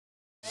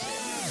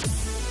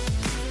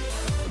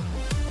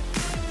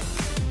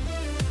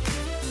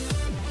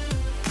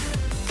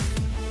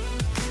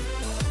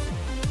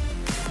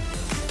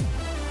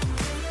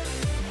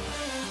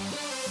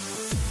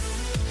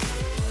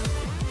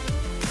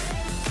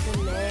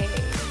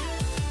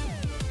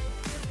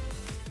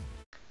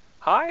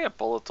Hi, I'm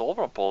Paul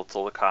from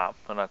Paul.com,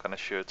 and I'm going to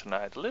share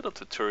tonight a little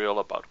tutorial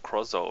about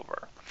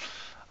crossover.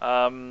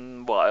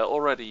 Well, I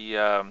already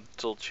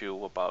told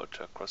you about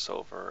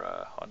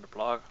crossover on the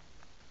blog,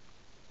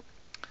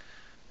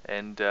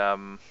 and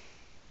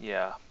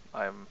yeah,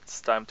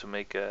 it's time to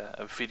make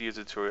a video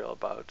tutorial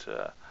about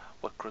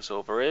what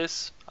crossover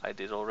is. I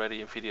did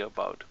already a video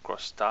about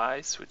cross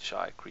ties, which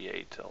I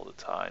create all the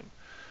time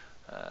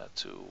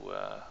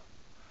to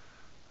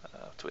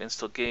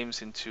install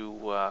games into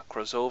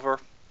crossover.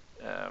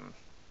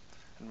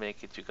 And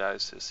make it you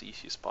guys as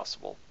easy as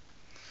possible.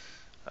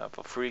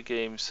 For free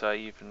games, I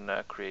even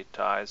create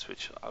ties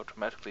which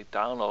automatically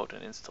download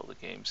and install the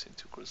games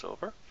into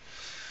crossover.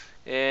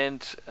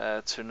 And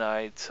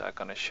tonight I'm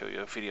gonna show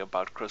you a video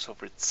about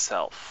crossover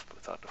itself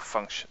without the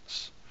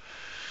functions.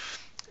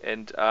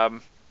 And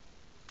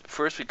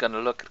first we're gonna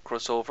look at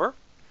crossover.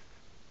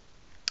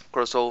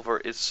 Crossover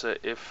is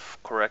if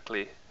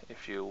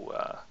you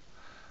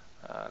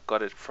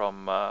got it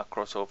from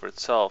crossover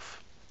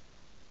itself.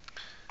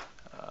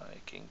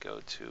 You can go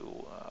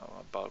to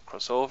about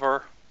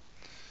crossover,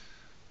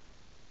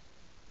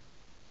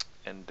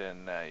 and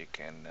then you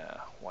can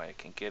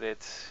get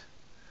it.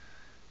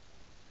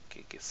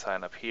 You can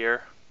sign up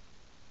here.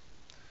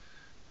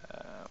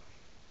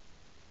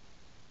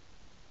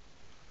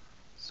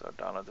 So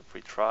download the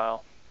free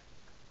trial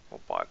or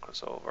buy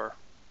crossover.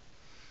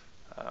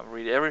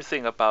 Read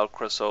everything about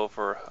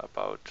crossover.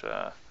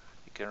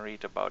 You can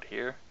read about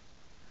here.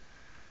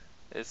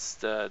 It's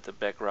the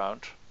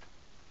background.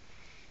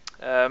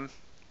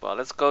 Well,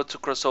 let's go to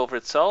crossover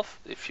itself.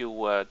 If you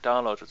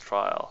download the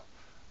trial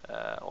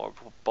or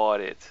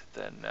bought it,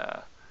 then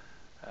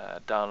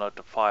download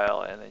the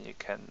file and then you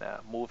can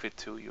move it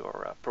to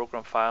your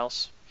program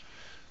files.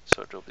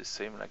 So it will be the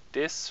same like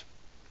this.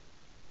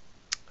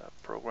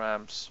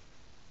 Programs,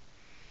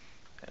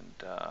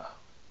 and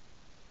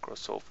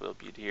crossover will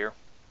be here.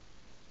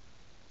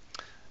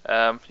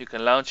 You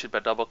can launch it by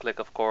double click,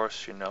 of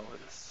course, you know,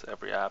 it's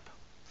every app.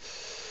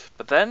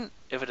 But then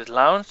if it is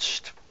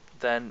launched,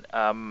 then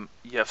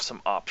you have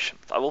some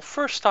options. I will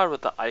first start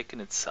with the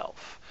icon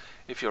itself.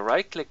 If you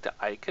right click the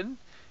icon,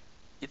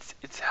 it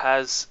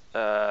has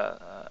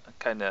a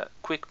kind of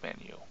quick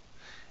menu.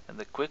 In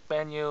the quick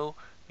menu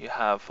you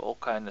have all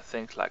kind of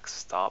things like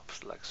stop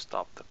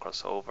the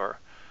crossover,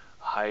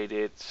 hide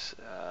it,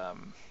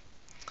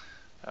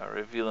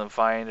 reveal in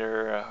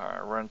Finder,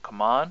 run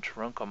command.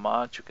 Run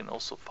command you can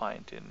also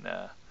find in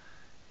the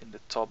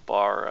top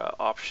bar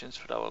options,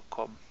 but I will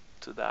come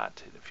to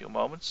that in a few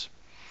moments.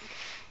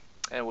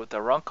 And with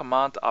the run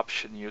command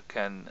option you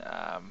can,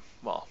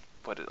 well,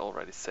 what it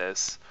already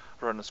says,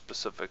 run a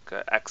specific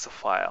exe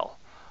file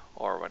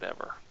or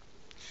whatever.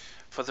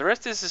 For the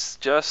rest, this is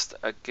just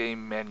a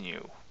game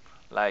menu.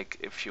 Like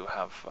if you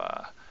have,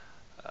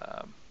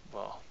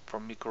 well,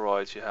 from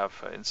Microids you have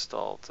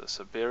installed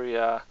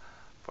Siberia,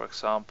 for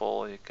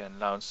example, you can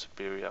launch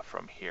Siberia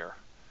from here,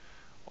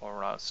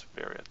 or launch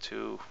Siberia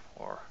 2,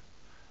 or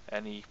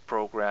any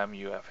program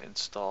you have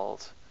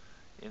installed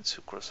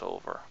into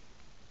crossover.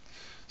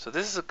 So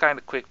this is a kind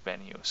of quick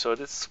menu, so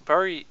it's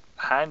very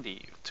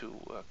handy to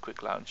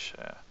quick launch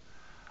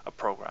a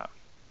program.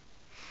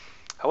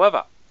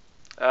 However,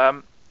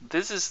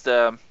 this is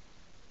the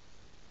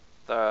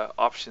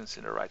options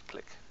in the right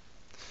click.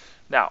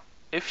 Now,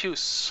 if you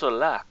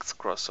select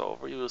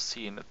crossover, you will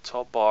see in the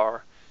top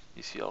bar,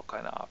 you see all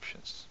kind of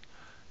options.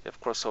 You have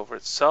crossover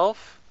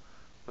itself,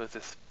 with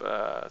this,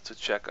 to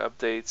check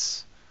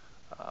updates,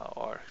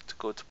 or to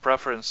go to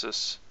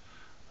preferences,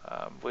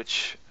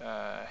 which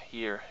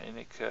here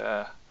in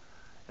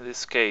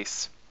this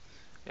case,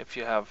 if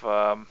you have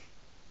well,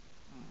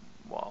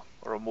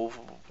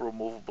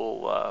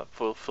 removable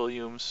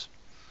volumes,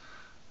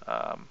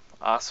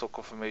 ASO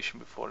confirmation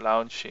before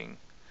launching.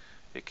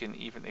 You can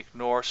even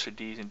ignore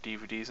CDs and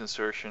DVDs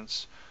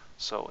insertions.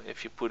 So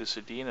if you put a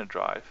CD in a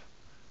drive,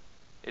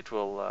 it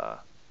will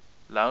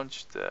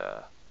launch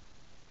the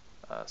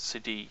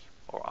CD,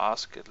 or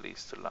ask at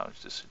least to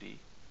launch the CD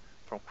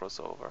from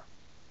crossover.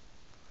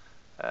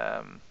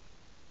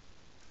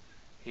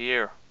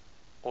 Here,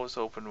 always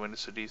open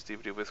Windows CDs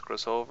DVD with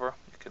crossover.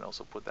 You can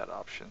also put that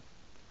option,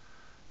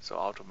 so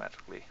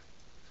automatically.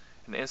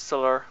 An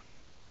installer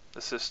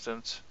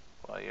assistant,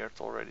 well, here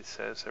it already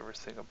says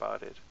everything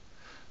about it.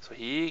 So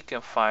here you can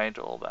find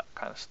all that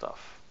kind of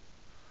stuff.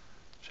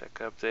 Check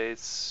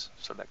updates,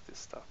 select this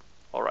stuff.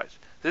 Alright,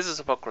 this is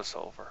about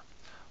crossover.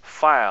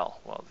 File,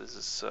 well, this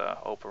is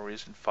open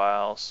recent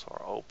files,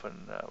 or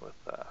open with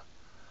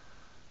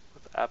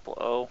Apple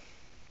O.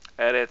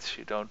 Edit,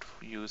 you don't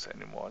use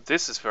anymore.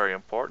 This is very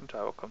important,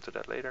 I will come to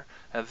that later.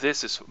 And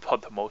this is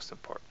about the most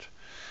important.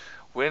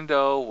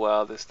 Window,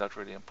 well, this is not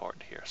really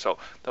important here. So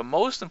the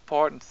most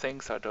important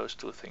things are those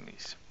two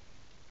thingies.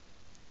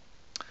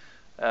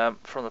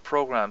 From the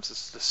programs,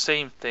 it's the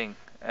same thing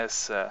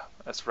as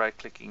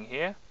right-clicking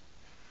here.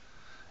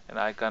 And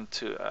I'm going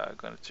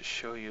to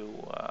show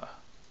you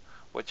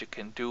what you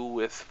can do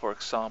with, for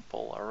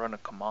example, a run a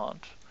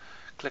command.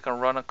 Click on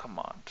run a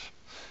command.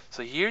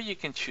 So here you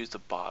can choose the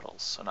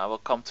bottles, and I will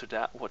come to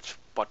that. What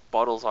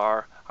bottles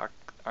are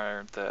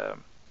are the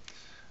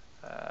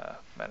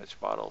manage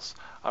bottles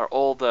are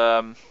all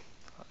the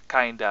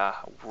kinda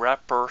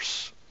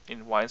wrappers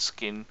in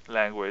Wineskin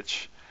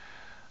language,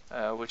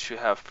 which you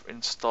have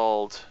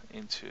installed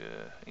into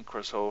in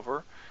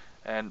Crossover,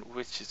 and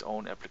which is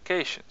own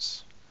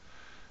applications.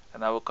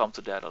 And I will come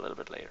to that a little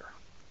bit later.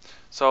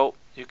 So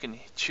you can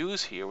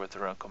choose here with the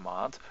run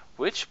command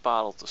which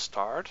bottle to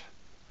start,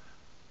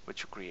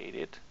 which you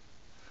created,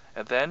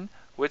 and then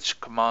which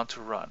command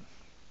to run.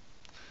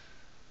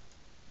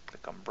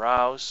 Click on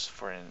browse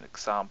for an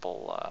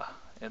example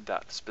in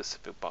that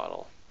specific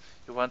bottle.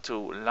 You want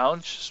to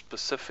launch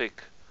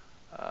specific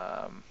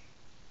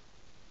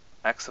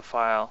exe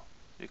file,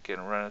 you can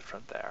run it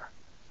from there.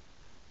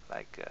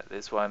 Like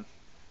this one,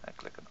 I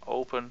click on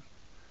open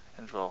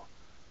and it will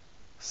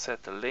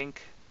set the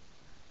link,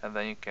 and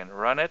then you can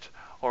run it,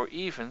 or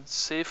even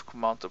save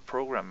command to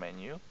program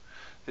menu.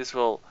 This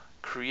will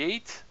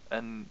create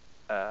an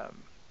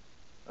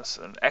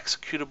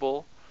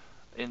executable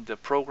in the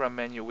program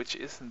menu which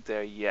isn't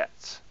there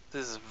yet.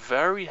 This is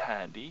very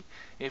handy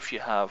if you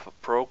have a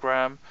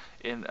program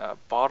in a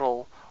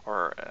bottle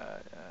or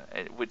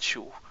which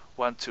you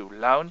want to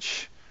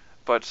launch,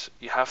 but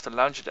you have to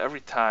launch it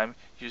every time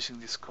using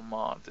this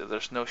command.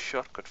 There's no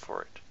shortcut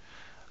for it.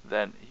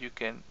 Then you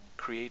can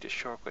create a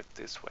shortcut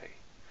this way.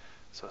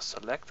 So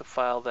select the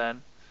file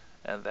then,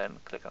 and then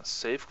click on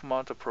Save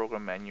Command to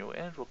Program menu,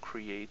 and it will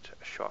create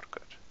a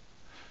shortcut.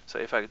 So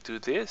if I do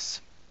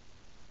this,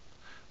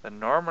 then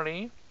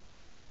normally,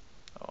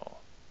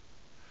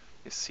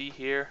 you see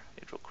here,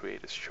 it will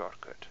create a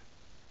shortcut.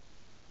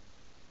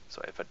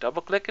 So if I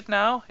double click it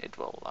now, it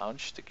will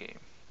launch the game.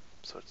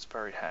 So it's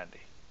very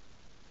handy.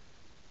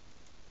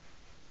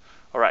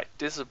 Alright,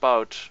 this is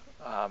about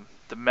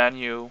the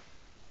menu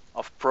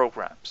of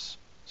programs.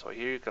 So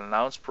here you can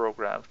launch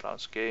programs,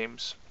 launch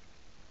games.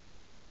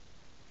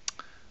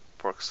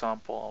 For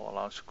example, I'll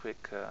launch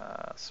quick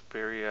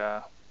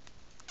Siberia.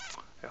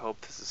 I hope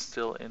this is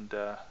still in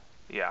the,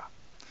 yeah.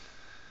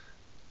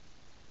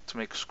 To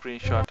make a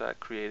screenshot, I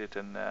created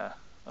an,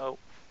 oh,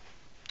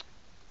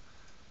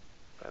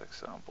 bad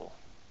example.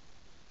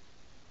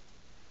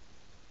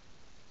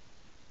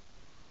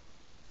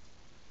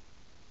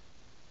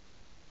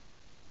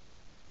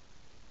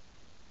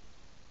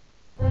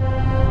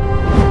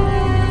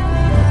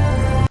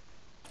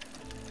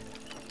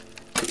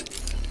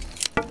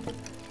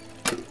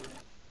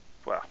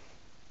 Well,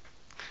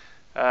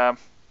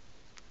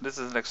 this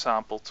is an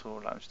example to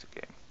launch the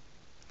game.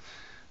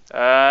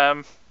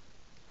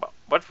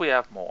 But we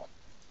have more.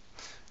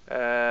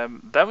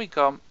 Then we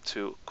come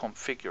to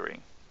configuring.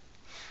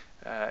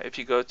 If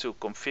you go to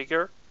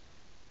configure,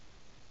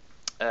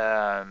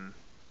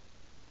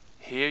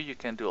 here you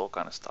can do all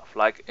kind of stuff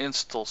like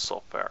install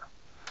software.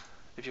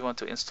 If you want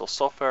to install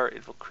software,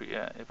 it will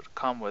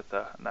come with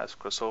a nice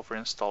crossover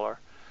installer,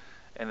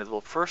 and it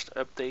will first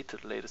update to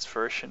the latest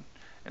version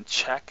and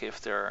check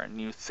if there are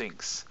new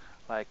things,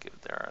 like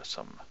if there are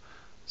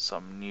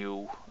some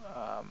new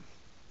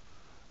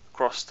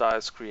cross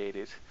styles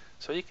created.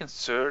 So you can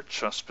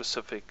search on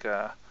specific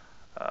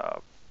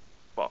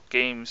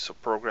games or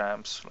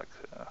programs, like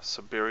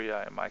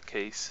Siberia in my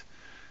case,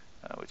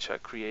 which I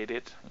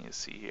created. And you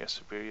see here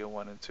Siberia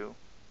 1 and 2,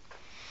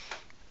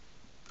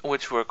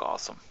 which work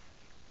awesome.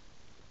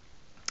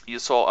 You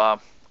saw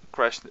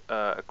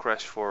a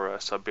crash for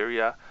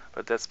Siberia,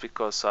 but that's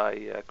because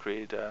I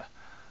created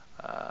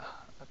a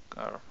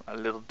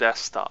little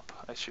desktop,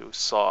 as you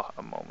saw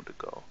a moment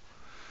ago.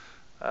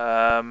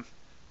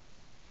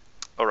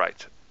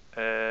 Alright,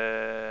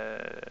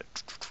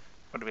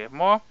 what do we have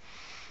more?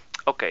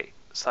 Okay,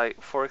 so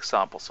for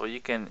example, so you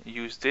can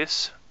use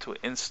this to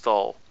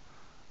install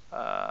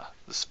the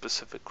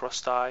specific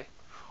cross-tie,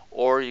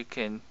 or you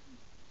can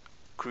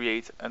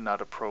create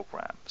another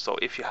program. So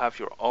if you have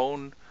your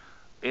own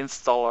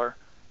installer,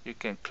 you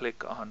can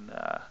click on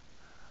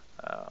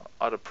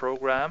other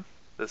program.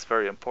 That's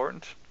very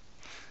important.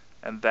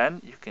 And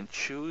then you can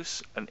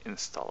choose an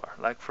installer.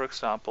 Like for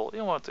example,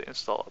 you want to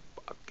install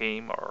a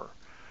game or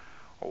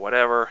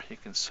whatever, you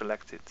can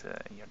select it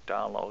in your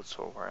downloads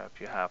or wherever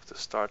you have the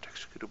start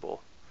executable.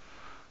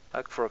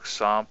 Like for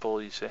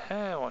example, you say,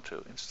 hey, I want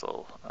to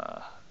install,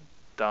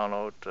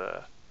 download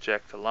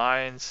Jagged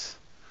Alliance.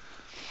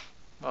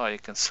 Well, you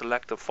can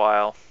select the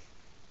file,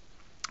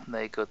 and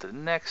then you go to the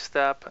next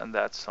step, and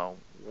that's on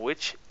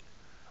which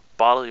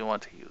bottle you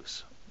want to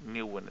use.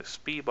 New Windows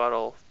XP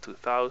bottle,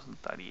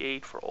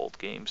 2098 for old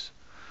games.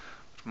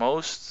 But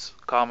most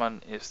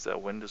common is the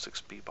Windows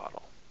XP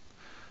bottle.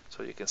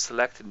 So you can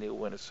select the new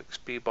Windows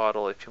XP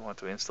bottle if you want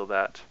to install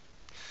that.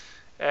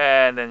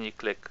 And then you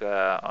click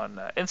on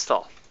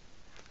install.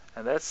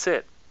 And that's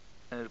it.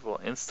 And it will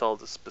install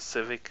the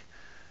specific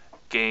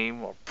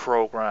game or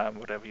program,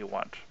 whatever you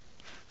want.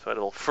 So it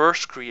will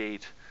first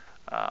create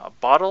a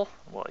bottle.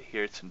 Well,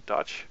 here it's in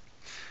Dutch.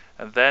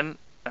 And then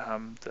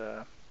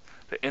the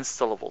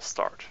installer will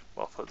start.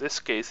 Well, for this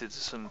case,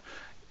 it's a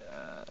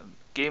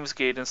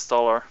GamesGate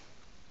installer.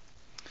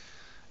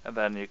 And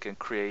then you can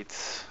create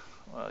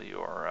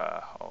your,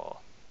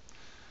 I'll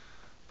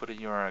put in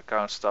your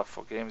account stuff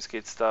for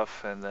Gameskit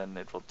stuff, and then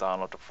it will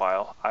download the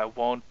file. I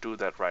won't do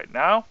that right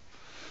now.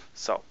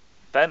 So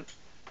then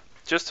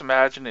just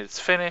imagine it's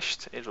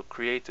finished. It will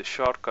create the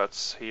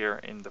shortcuts here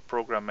in the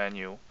program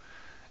menu,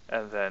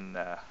 and then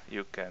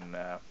you can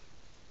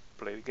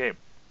play the game.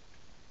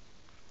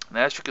 And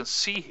as you can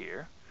see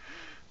here,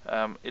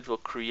 it will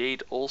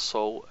create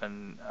also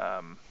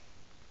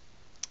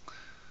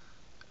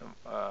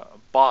a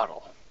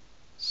bottle.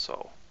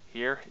 So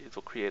here it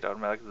will create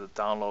automatically the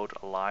download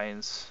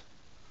Alliance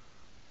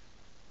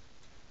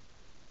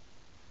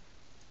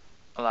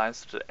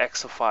to the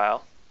exe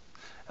file,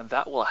 and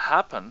that will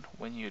happen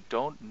when you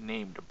don't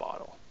name the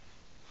bottle.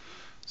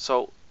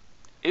 So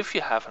if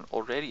you have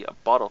already a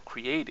bottle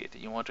created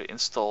and you want to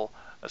install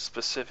a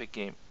specific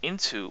game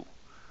into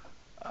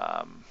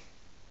a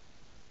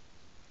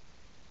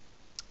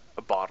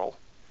bottle,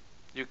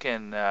 you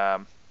can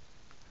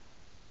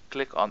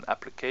click on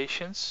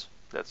Applications,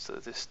 that's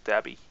this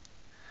tabby,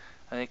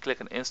 and then click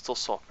on Install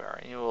Software,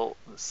 and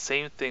the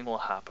same thing will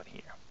happen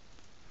here.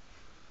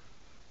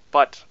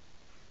 But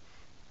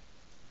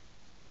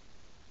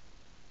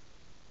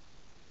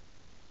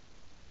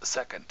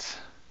second,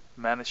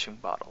 Managing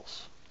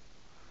Bottles.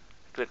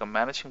 Click on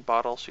Managing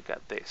Bottles, you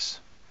get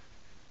this.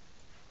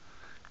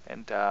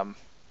 And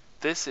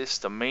this is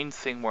the main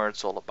thing where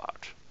it's all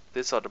about.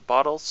 These are the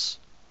bottles,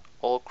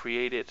 all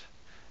created.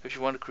 If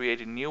you want to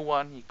create a new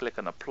one, you click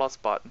on the plus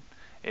button,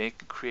 and you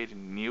can create a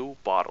new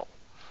bottle.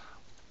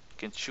 You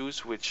can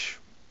choose which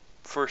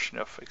version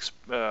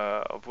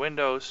of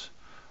Windows.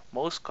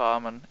 Most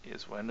common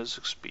is Windows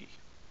XP.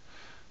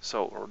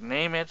 So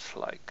name it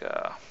like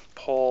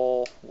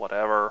Paul,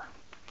 whatever,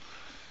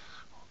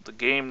 the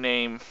game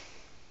name,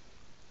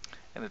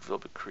 and it will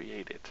be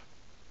created.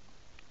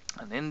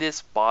 And in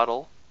this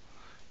bottle,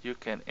 you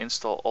can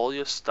install all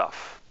your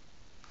stuff.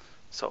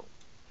 So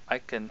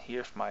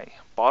here's my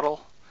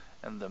bottle,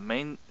 and the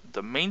main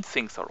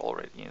things are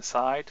already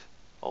inside,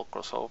 all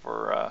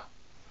crossover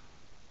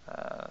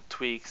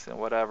tweaks and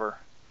whatever,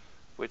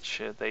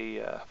 which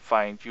they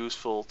find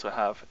useful to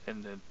have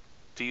in the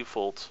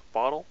default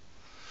bottle.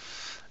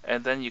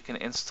 And then you can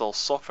install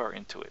software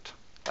into it,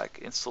 like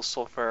install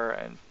software,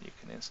 and you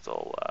can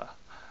install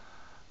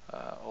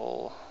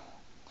all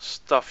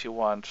stuff you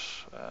want,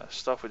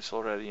 stuff which is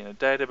already in a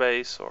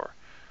database,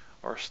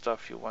 or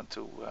stuff you want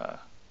to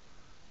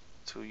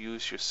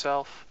use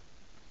yourself.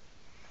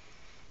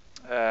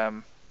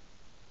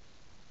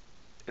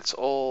 It's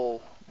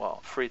all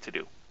free to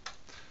do.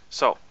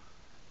 So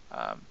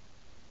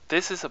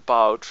this is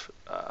about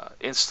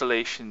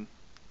installing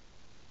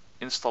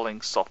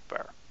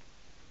software.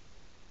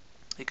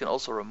 You can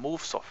also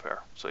remove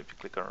software. So if you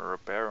click on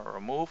Repair or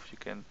Remove, you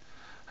can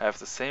have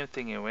the same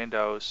thing in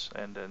Windows,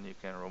 and then you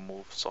can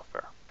remove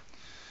software.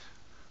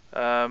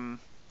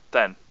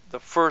 Then the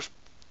first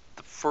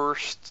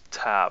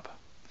tab.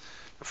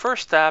 The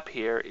first tab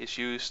here is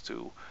used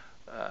to.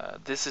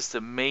 This is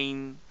the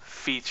main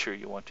feature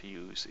you want to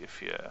use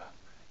if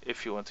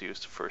you want to use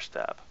the first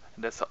tab,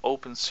 and that's the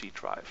Open C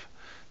drive.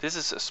 This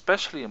is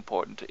especially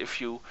important if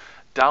you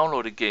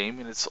download a game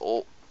and it's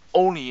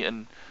only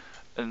an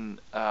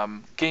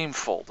game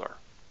folder.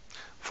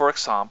 For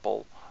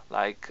example,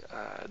 like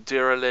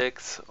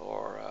Derelict,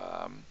 or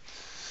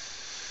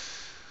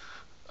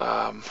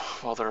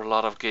there are a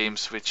lot of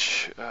games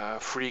which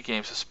free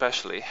games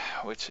especially,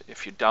 which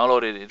if you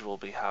download it, it will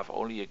have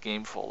only a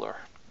game folder.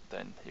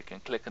 Then you can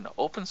click on the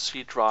Open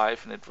C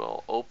drive, and it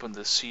will open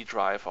the C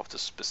drive of the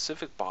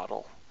specific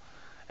bottle,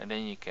 and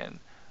then you can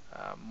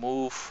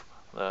move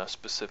the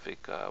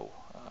specific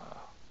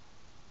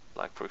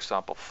like for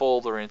example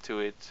folder into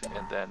it,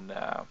 and then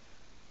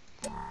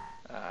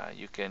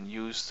you can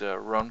use the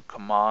run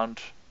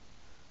command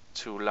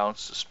to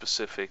launch the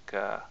specific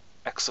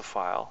exe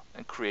file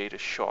and create a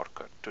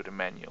shortcut to the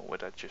menu,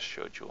 what I just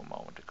showed you a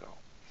moment ago.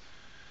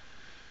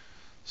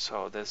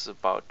 So this is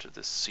about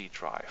the C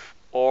drive.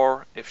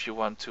 Or if you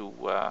want to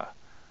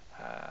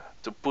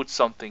put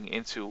something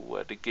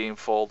into the game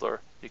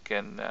folder, you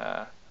can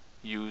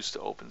use the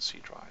Open C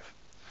drive.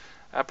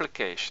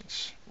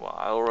 Applications. Well,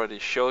 I already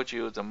showed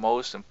you the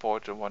most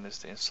important one is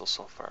the install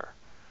software.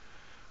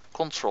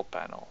 Control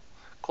panel.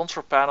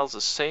 Control panel is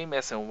the same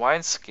as in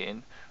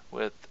Wineskin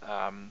with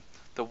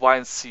the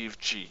Wine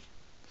CFG.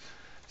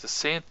 It's the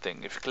same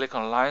thing. If you click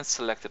on line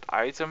selected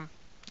item,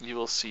 you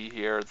will see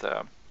here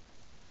the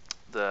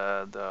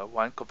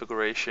wine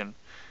configuration,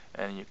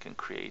 and you can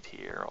create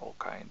here all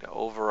kind of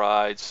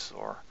overrides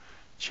or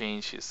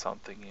changes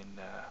something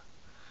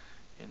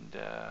in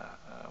the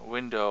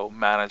window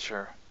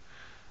manager.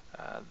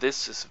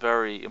 This is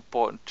very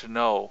important to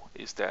know,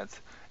 is that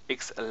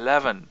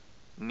X11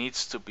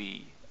 needs to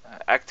be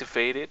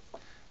activated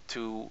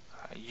to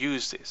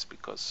use this,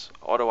 because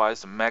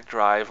otherwise the Mac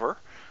driver,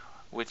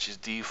 which is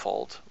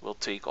default, will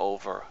take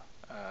over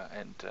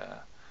and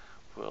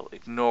will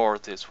ignore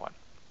this one.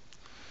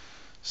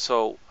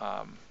 So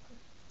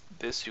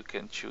this you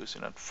can choose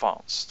in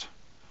advanced,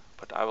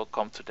 but I will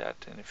come to that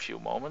in a few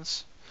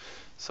moments.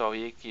 So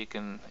you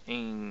can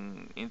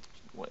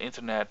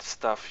internet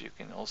stuff you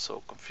can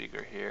also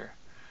configure here.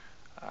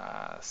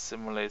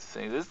 simulate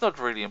things. It's not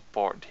really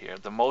important here.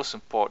 The most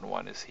important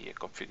one is here,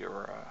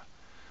 configure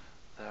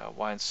the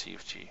Wine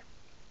CFG.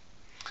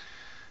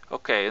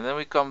 Okay, and then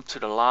we come to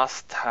the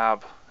last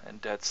tab, and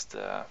that's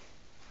the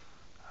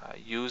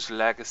use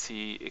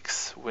legacy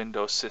X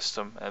Windows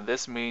system, and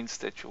this means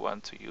that you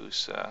want to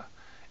use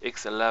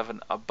X11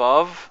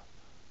 above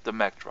the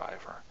Mac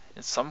driver.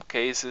 In some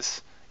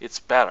cases it's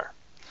better,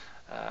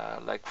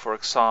 like for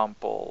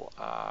example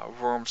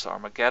Worms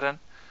Armageddon,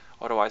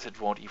 otherwise it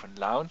won't even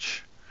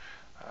launch.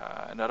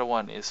 Another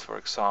one is, for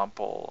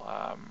example,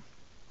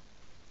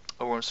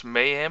 Worms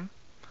Mayhem.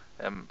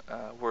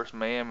 Worms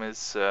Mayhem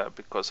is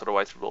because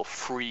otherwise it will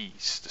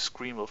freeze, the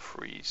screen will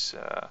freeze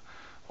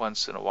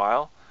once in a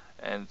while,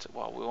 and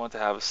well, we want to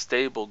have a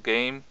stable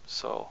game,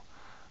 so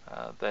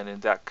then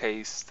in that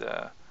case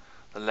the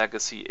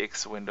legacy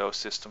X Windows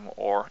system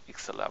or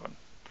X11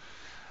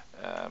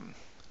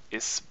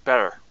 is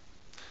better.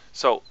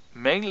 So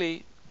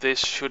mainly this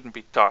shouldn't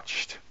be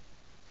touched.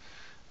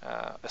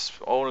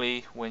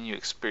 Only when you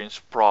experience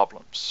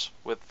problems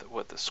with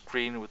the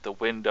screen, with the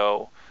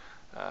window.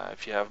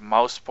 If you have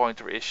mouse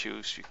pointer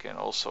issues, you can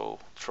also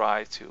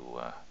try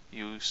to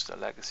use the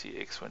legacy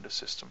X Windows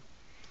system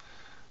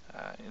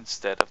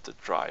instead of the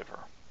driver.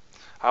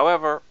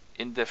 However,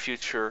 in the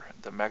future,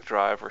 the Mac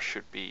driver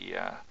should be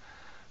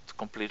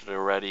completely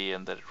ready,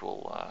 and that it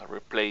will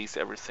replace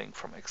everything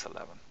from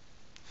X11.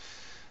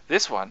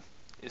 This one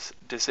is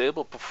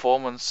disable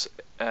performance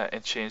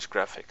and change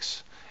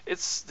graphics.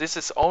 This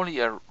is only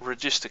a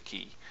register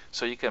key,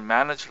 so you can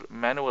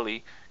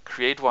manually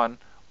create one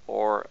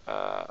or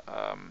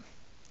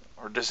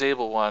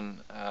disable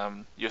one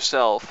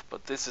yourself,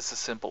 but this is a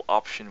simple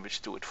option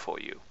which do it for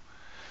you.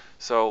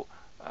 So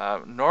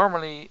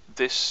normally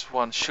this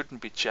one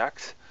shouldn't be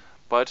checked,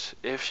 but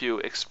if you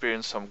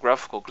experience some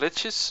graphical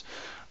glitches,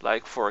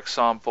 like for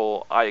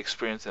example I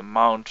experienced in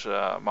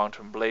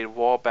Mountain Blade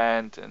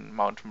Warband and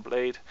Mountain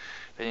Blade,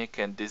 then you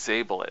can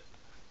disable it.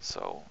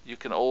 So you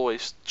can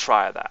always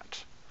try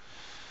that.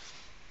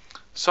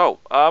 So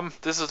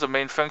this is the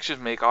main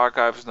function. Make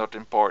archive is not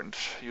important.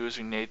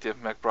 Using native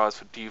Mac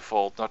browser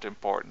default, not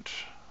important.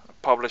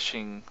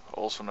 Publishing,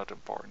 also not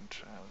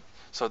important.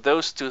 So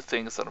those two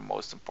things are the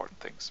most important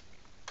things.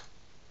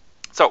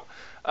 So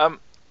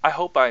I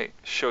hope I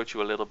showed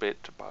you a little bit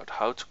about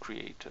how to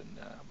create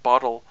a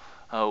bottle,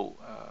 how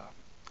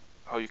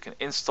you can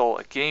install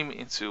a game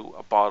into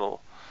a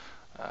bottle,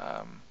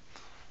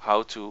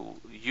 how to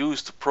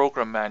use the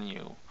program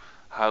menu,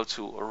 how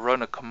to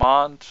run a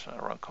command.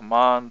 Run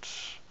command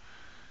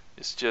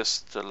is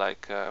just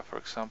like, for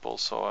example,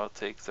 so I'll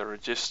take the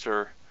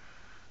register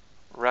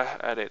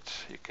edit.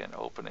 You can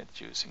open it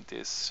using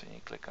this, and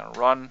you click on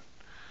run,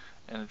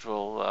 and it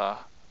will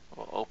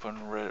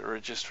open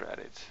register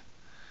edit.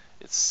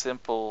 It's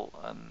simple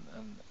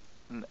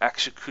and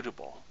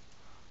executable.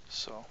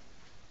 So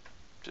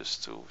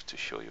just to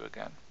show you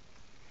again.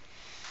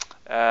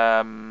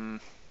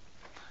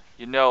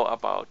 You know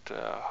about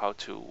how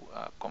to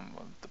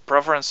the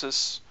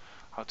preferences,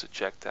 how to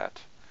check that.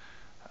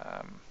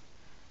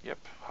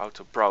 How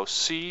to browse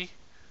C,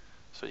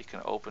 so you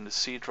can open the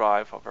C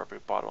drive of every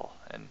bottle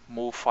and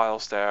move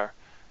files there,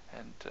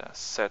 and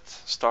set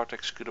start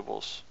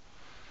executables.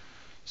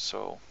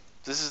 So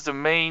this is the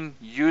main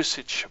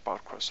usage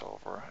about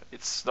Crossover.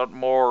 It's not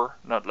more,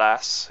 not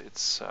less.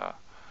 It's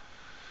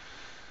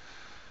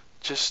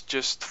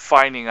just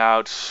finding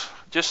out.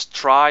 Just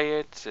try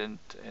it and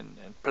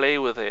play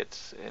with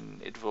it,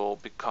 and it will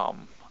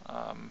become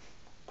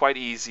quite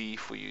easy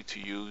for you to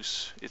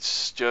use.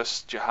 It's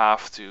just you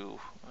have to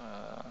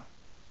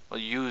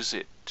use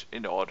it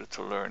in order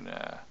to learn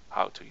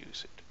how to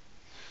use it.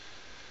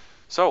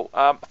 So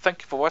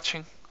thank you for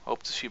watching.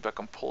 Hope to see you back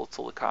on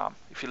PolTool.com.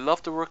 If you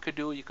love the work I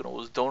do, you can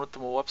always donate to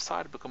my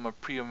website, become a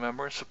premium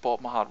member, and support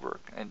my hard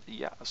work. And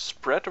yeah,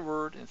 spread the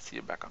word, and see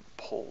you back on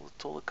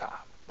PolTool.com.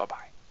 Bye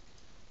bye.